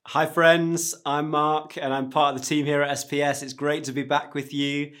Hi friends, I'm Mark and I'm part of the team here at SPS. It's great to be back with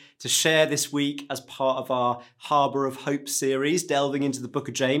you to share this week as part of our Harbour of Hope series, delving into the book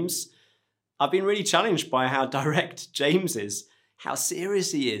of James. I've been really challenged by how direct James is, how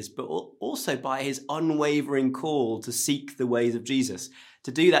serious he is, but also by his unwavering call to seek the ways of Jesus,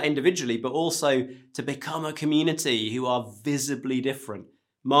 to do that individually, but also to become a community who are visibly different,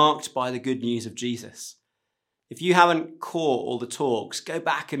 marked by the good news of Jesus. If you haven't caught all the talks, go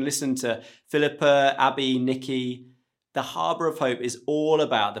back and listen to Philippa, Abby, Nikki. The Harbour of Hope is all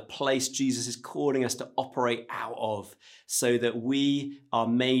about the place Jesus is calling us to operate out of so that we are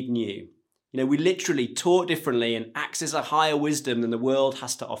made new. We literally talk differently and access a higher wisdom than the world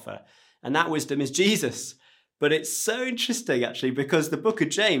has to offer. And that wisdom is Jesus. But it's so interesting, actually, because the book of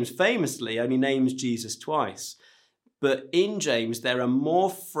James famously only names Jesus twice. But in James, there are more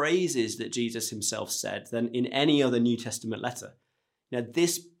phrases that Jesus himself said than in any other New Testament letter. Now,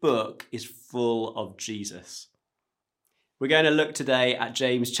 this book is full of Jesus. We're going to look today at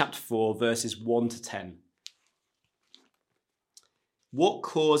James chapter 4, verses 1 to 10. What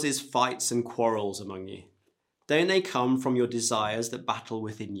causes fights and quarrels among you? Don't they come from your desires that battle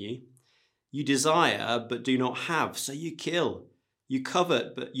within you? You desire, but do not have, so you kill. You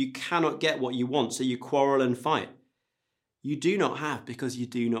covet, but you cannot get what you want, so you quarrel and fight. You do not have because you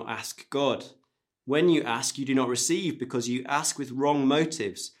do not ask God. When you ask, you do not receive because you ask with wrong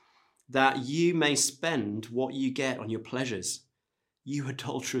motives, that you may spend what you get on your pleasures. You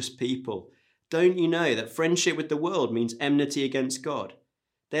adulterous people, don't you know that friendship with the world means enmity against God?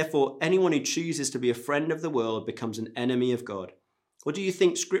 Therefore, anyone who chooses to be a friend of the world becomes an enemy of God. Or do you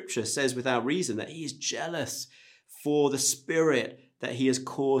think Scripture says without reason that he is jealous for the Spirit that he has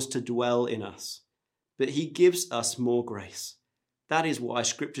caused to dwell in us? But he gives us more grace. That is why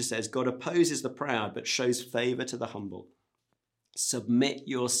Scripture says God opposes the proud but shows favor to the humble. Submit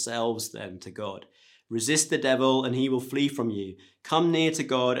yourselves then to God. Resist the devil and he will flee from you. Come near to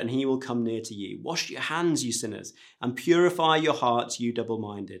God and he will come near to you. Wash your hands, you sinners, and purify your hearts, you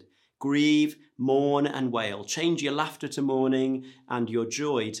double-minded. Grieve, mourn and wail. Change your laughter to mourning and your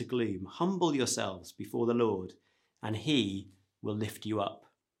joy to gloom. Humble yourselves before the Lord and he will lift you up.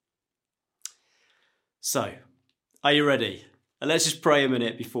 So, are you ready? And let's just pray a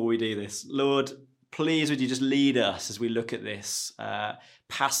minute before we do this. Lord, please would you just lead us as we look at this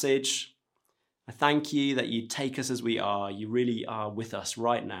passage. I thank you that you take us as we are. You really are with us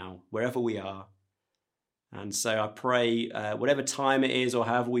right now, wherever we are. And so I pray, whatever time it is or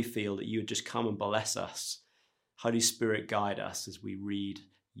however we feel, that you would just come and bless us. Holy Spirit, guide us as we read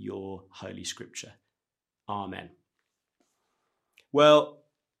your Holy Scripture. Amen. Well,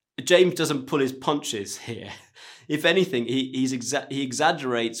 James doesn't pull his punches here. If anything, he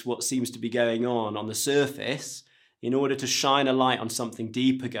exaggerates what seems to be going on the surface in order to shine a light on something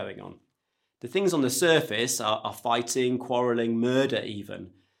deeper going on. The things on the surface are fighting, quarreling, murder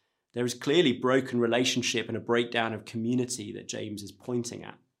even. There is clearly broken relationship and a breakdown of community that James is pointing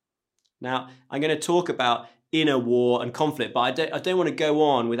at. Now, I'm going to talk about inner war and conflict, but I don't want to go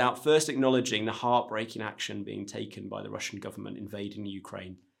on without first acknowledging the heartbreaking action being taken by the Russian government invading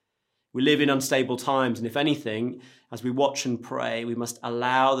Ukraine. We live in unstable times, and if anything, as we watch and pray, we must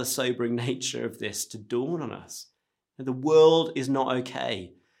allow the sobering nature of this to dawn on us. The world is not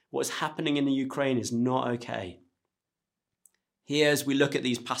okay. What is happening in the Ukraine is not okay. Here, as we look at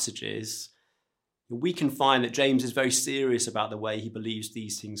these passages, we can find that James is very serious about the way he believes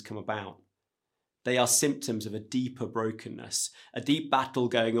these things come about. They are symptoms of a deeper brokenness, a deep battle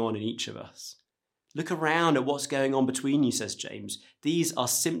going on in each of us. Look around at what's going on between you, says James. These are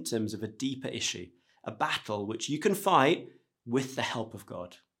symptoms of a deeper issue, a battle which you can fight with the help of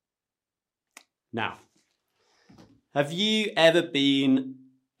God. Now, have you ever been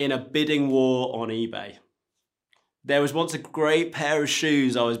in a bidding war on eBay? There was once a great pair of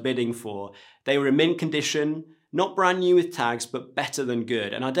shoes I was bidding for. They were in mint condition, not brand new with tags, but better than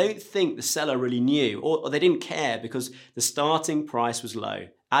good. And I don't think the seller really knew, or they didn't care because the starting price was low.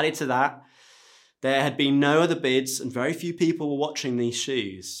 Added to that, there had been no other bids and very few people were watching these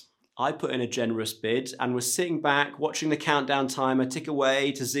shoes. I put in a generous bid and was sitting back watching the countdown timer tick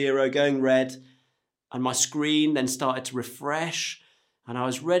away to 0, going red. And my screen then started to refresh and I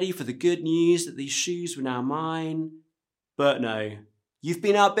was ready for the good news that these shoes were now mine. But no, you've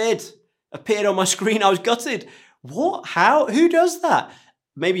been outbid. Appeared on my screen. I was gutted. What? How? Who does that?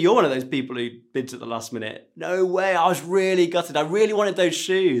 Maybe you're one of those people who bids at the last minute. No way. I was really gutted. I really wanted those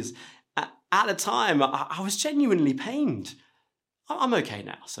shoes. At the time, I was genuinely pained. I'm okay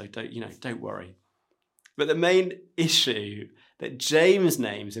now, so don't worry. But the main issue that James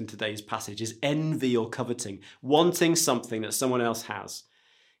names in today's passage is envy or coveting, wanting something that someone else has.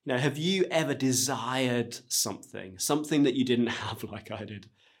 Have you ever desired something that you didn't have like I did?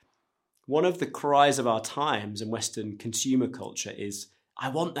 One of the cries of our times in Western consumer culture is, I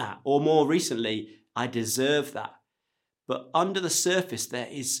want that, or more recently, I deserve that. But under the surface, there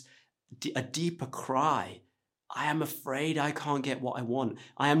is a deeper cry. I am afraid I can't get what I want.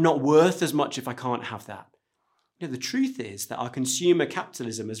 I am not worth as much if I can't have that. The truth is that our consumer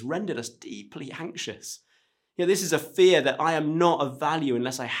capitalism has rendered us deeply anxious. This is a fear that I am not of value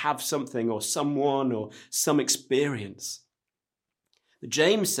unless I have something or someone or some experience. But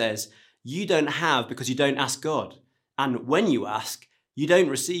James says, you don't have because you don't ask God. And when you ask, you don't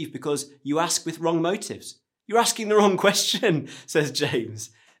receive because you ask with wrong motives. You're asking the wrong question, says James.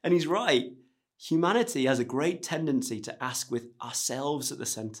 And he's right. Humanity has a great tendency to ask with ourselves at the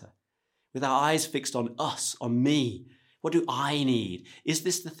center, with our eyes fixed on us, on me. What do I need? Is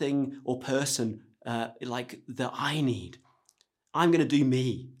this the thing or person that I need? I'm going to do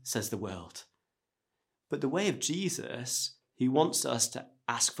me, says the world. But the way of Jesus, who wants us to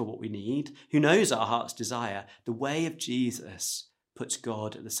ask for what we need, who knows our heart's desire, the way of Jesus puts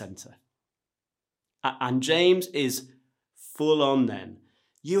God at the center. And James is full on then.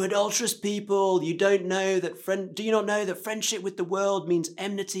 You adulterous people, do you not know that friendship with the world means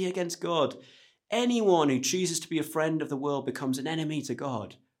enmity against God? Anyone who chooses to be a friend of the world becomes an enemy to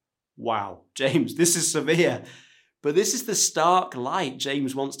God. Wow, James, this is severe. But this is the stark light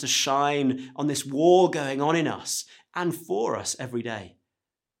James wants to shine on this war going on in us and for us every day.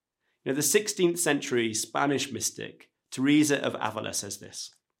 The 16th century Spanish mystic, Teresa of Avila, says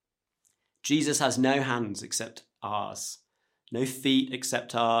this: Jesus has no hands except ours, no feet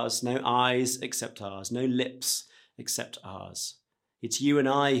except ours, no eyes except ours, no lips except ours. It's you and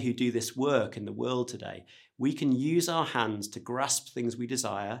I who do this work in the world today. We can use our hands to grasp things we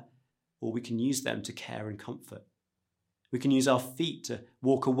desire, or we can use them to care and comfort. We can use our feet to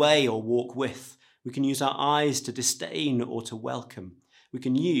walk away or walk with. We can use our eyes to disdain or to welcome. We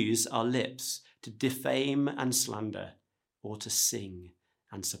can use our lips to defame and slander, or to sing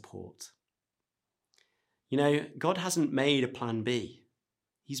and support. God hasn't made a plan B.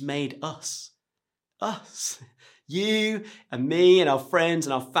 He's made us. Us. You and me and our friends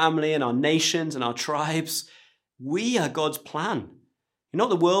and our family and our nations and our tribes. We are God's plan. Not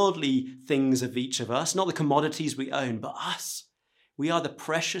the worldly things of each of us, not the commodities we own, but us. We are the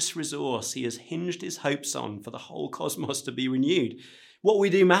precious resource he has hinged his hopes on for the whole cosmos to be renewed. What we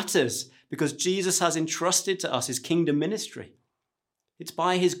do matters because Jesus has entrusted to us his kingdom ministry. It's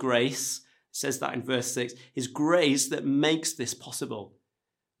by his grace, says that in verse 6, his grace that makes this possible.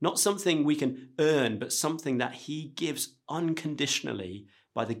 Not something we can earn, but something that he gives unconditionally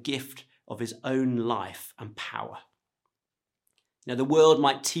by the gift of his own life and power. The world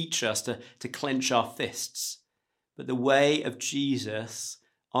might teach us to clench our fists, but the way of Jesus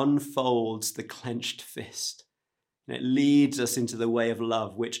unfolds the clenched fist. And it leads us into the way of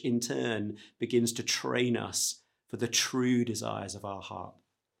love, which in turn begins to train us for the true desires of our heart.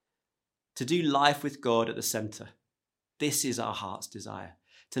 To do life with God at the center. This is our heart's desire.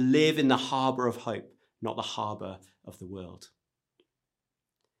 To live in the harbour of hope, not the harbour of the world.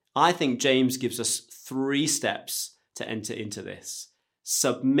 I think James gives us 3 steps to enter into this.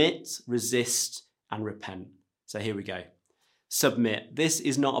 Submit, resist, and repent. So here we go. Submit. This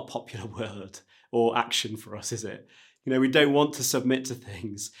is not a popular word or action for us, is it? We don't want to submit to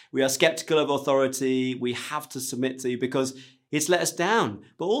things. We are skeptical of authority. We have to submit to because it's let us down,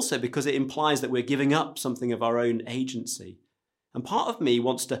 but also because it implies that we're giving up something of our own agency. And part of me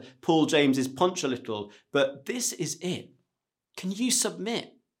wants to pull James's punch a little, but this is it. Can you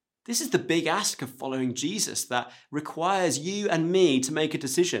submit? This is the big ask of following Jesus that requires you and me to make a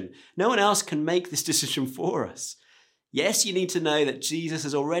decision. No one else can make this decision for us. Yes, you need to know that Jesus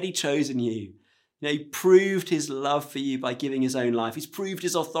has already chosen you. He proved his love for you by giving his own life. He's proved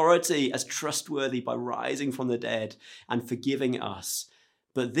his authority as trustworthy by rising from the dead and forgiving us.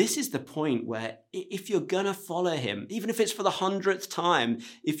 But this is the point where if you're going to follow him, even if it's for the 100th time,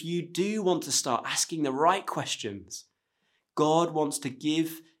 if you do want to start asking the right questions, God wants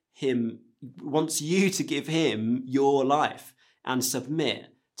you to give him your life and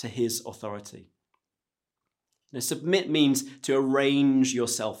submit to his authority. Submit means to arrange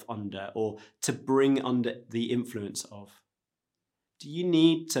yourself under or to bring under the influence of. Do you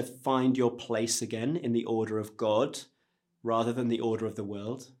need to find your place again in the order of God rather than the order of the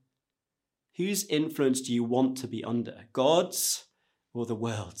world? Whose influence do you want to be under, God's or the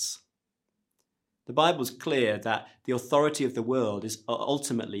world's? The Bible's clear that the authority of the world is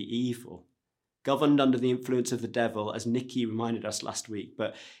ultimately evil, governed under the influence of the devil, as Nikki reminded us last week.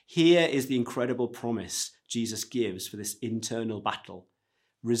 But here is the incredible promise Jesus gives for this internal battle.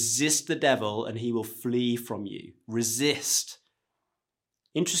 Resist the devil and he will flee from you. Resist.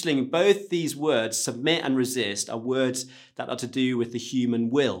 Interestingly, both these words, submit and resist, are words that are to do with the human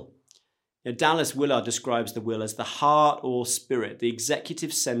will. Dallas Willard describes the will as the heart or spirit, the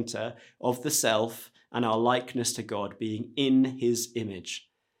executive center of the self and our likeness to God, being in his image.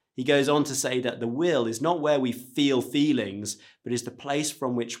 He goes on to say that the will is not where we feel feelings, but is the place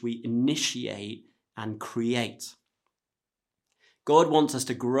from which we initiate and create. God wants us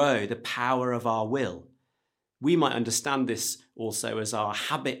to grow the power of our will. We might understand this also as our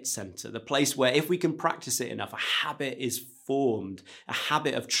habit center, the place where if we can practice it enough, a habit is formed, a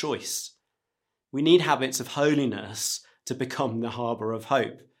habit of choice. We need habits of holiness to become the harbor of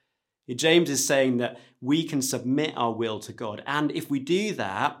hope. James is saying that we can submit our will to God. And if we do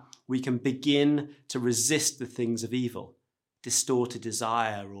that, we can begin to resist the things of evil, distorted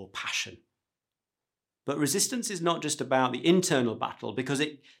desire or passion. But resistance is not just about the internal battle, because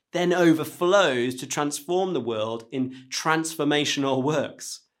it then overflows to transform the world in transformational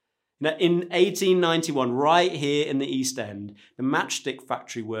works. Now, in 1891, right here in the East End, the matchstick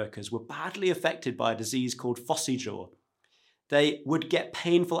factory workers were badly affected by a disease called phossy jaw. They would get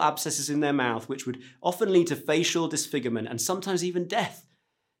painful abscesses in their mouth, which would often lead to facial disfigurement and sometimes even death.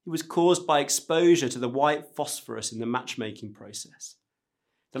 It was caused by exposure to the white phosphorus in the matchmaking process.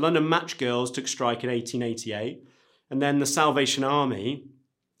 The London Match Girls took strike in 1888, and then the Salvation Army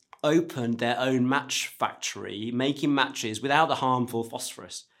opened their own match factory, making matches without the harmful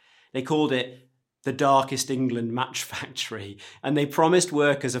phosphorus. They called it the Darkest England Match Factory, and they promised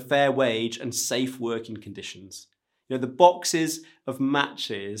workers a fair wage and safe working conditions. The boxes of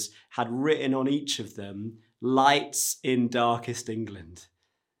matches had written on each of them, "Lights in Darkest England."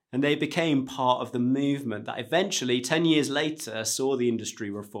 And they became part of the movement that eventually, 10 years later, saw the industry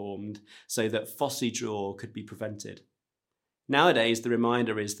reformed so that phossy jaw could be prevented. Nowadays, the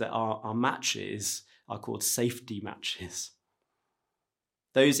reminder is that our matches are called safety matches.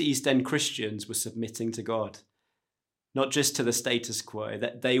 Those East End Christians were submitting to God, not just to the status quo,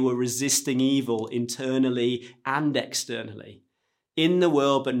 that they were resisting evil internally and externally. In the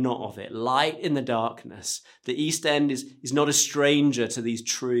world, but not of it. Light in the darkness. The East End is not a stranger to these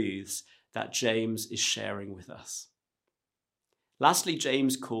truths that James is sharing with us. Lastly,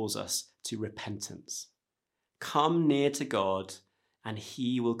 James calls us to repentance. Come near to God, and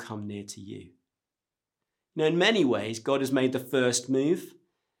he will come near to you. In many ways, God has made the first move.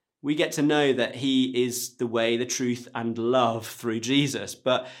 We get to know that he is the way, the truth, and love through Jesus.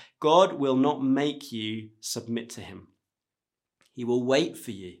 But God will not make you submit to him. He will wait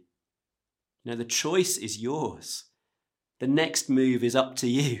for you. The choice is yours. The next move is up to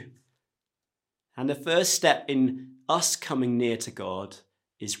you. And the first step in us coming near to God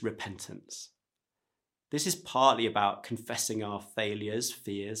is repentance. This is partly about confessing our failures,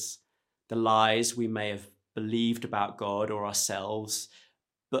 fears, the lies we may have believed about God or ourselves.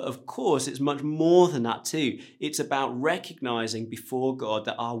 But of course, it's much more than that too. It's about recognizing before God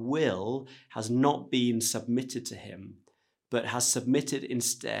that our will has not been submitted to him, but has submitted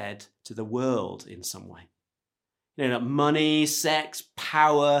instead to the world in some way. Money, sex,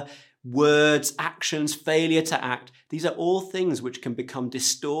 power, words, actions, failure to act, these are all things which can become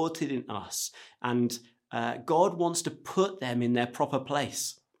distorted in us. And God wants to put them in their proper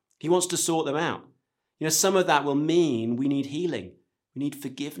place. He wants to sort them out. Some of that will mean we need healing. We need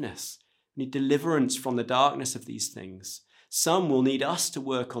forgiveness. We need deliverance from the darkness of these things. Some will need us to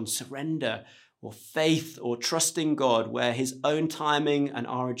work on surrender or faith or trusting God where his own timing and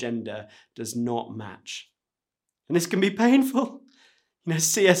our agenda does not match. And this can be painful.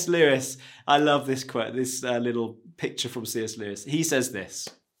 C.S. Lewis, I love this quote, this little picture from C.S. Lewis. He says this: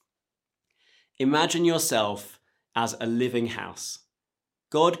 imagine yourself as a living house.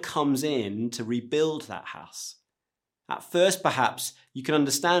 God comes in to rebuild that house. At first, perhaps, you can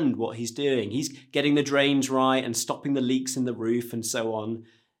understand what he's doing. He's getting the drains right and stopping the leaks in the roof and so on.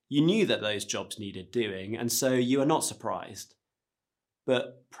 You knew that those jobs needed doing, and so you are not surprised.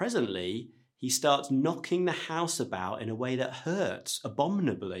 But presently, he starts knocking the house about in a way that hurts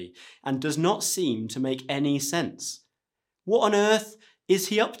abominably and does not seem to make any sense. What on earth is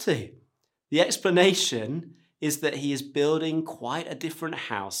he up to? The explanation is that he is building quite a different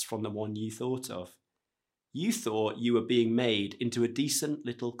house from the one you thought of. You thought you were being made into a decent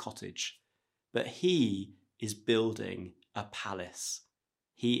little cottage, but he is building a palace.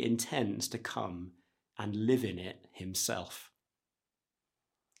 He intends to come and live in it himself.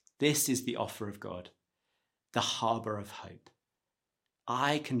 This is the offer of God, the harbour of hope.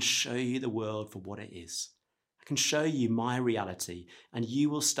 I can show you the world for what it is. I can show you my reality, and you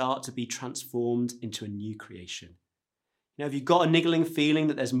will start to be transformed into a new creation. Have you got a niggling feeling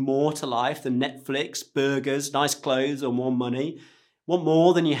that there's more to life than Netflix, burgers, nice clothes, or more money? Want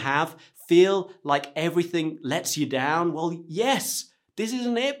more than you have? Feel like everything lets you down? Well, yes. This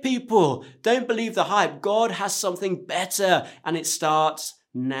isn't it, people. Don't believe the hype. God has something better, and it starts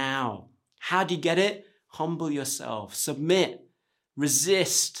now. How do you get it? Humble yourself, submit,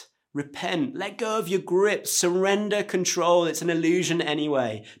 resist, repent, let go of your grip, surrender control. It's an illusion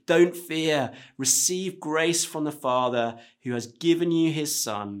anyway. Don't fear. Receive grace from the Father who has given you his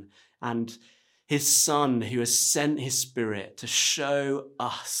Son, and his Son who has sent his Spirit to show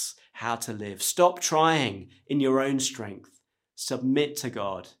us how to live. Stop trying in your own strength. Submit to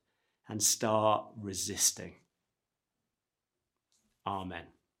God and start resisting. Amen.